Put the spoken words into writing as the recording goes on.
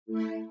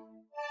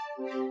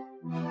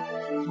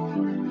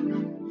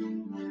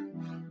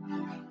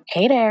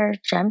Hey there,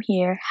 Jem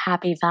here.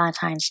 Happy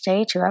Valentine's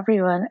Day to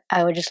everyone.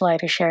 I would just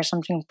like to share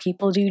something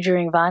people do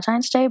during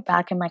Valentine's Day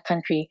back in my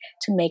country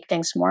to make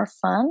things more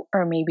fun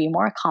or maybe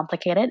more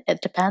complicated. It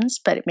depends,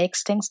 but it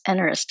makes things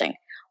interesting.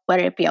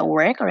 Whether it be at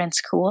work or in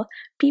school,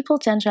 people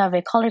tend to have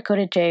a color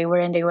coded day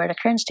wherein they wear the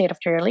current state of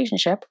their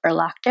relationship or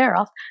lack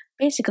thereof,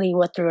 basically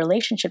what the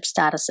relationship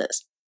status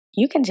is.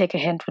 You can take a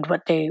hint with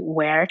what they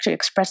wear to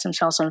express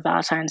themselves on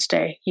Valentine's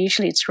Day.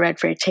 Usually it's red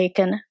for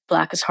taken,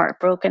 black is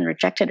heartbroken,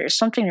 rejected, or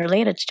something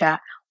related to that,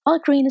 while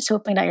green is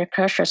hoping that your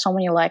crush or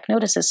someone you like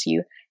notices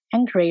you,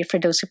 and gray for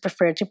those who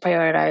prefer to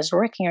prioritize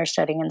working or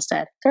studying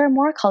instead. There are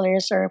more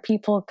colors, or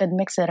people could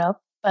mix it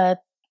up, but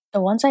the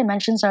ones I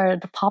mentioned are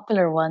the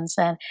popular ones,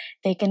 and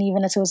they can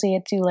even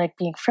associate to like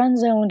being friend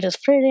zoned,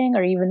 just flirting,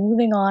 or even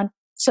moving on.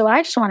 So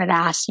I just wanted to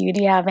ask you,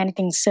 do you have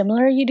anything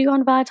similar you do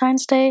on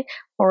Valentine's Day?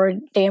 Or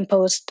they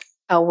imposed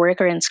at work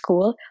or in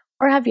school?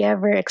 Or have you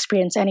ever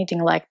experienced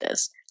anything like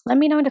this? Let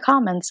me know in the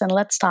comments and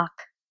let's talk.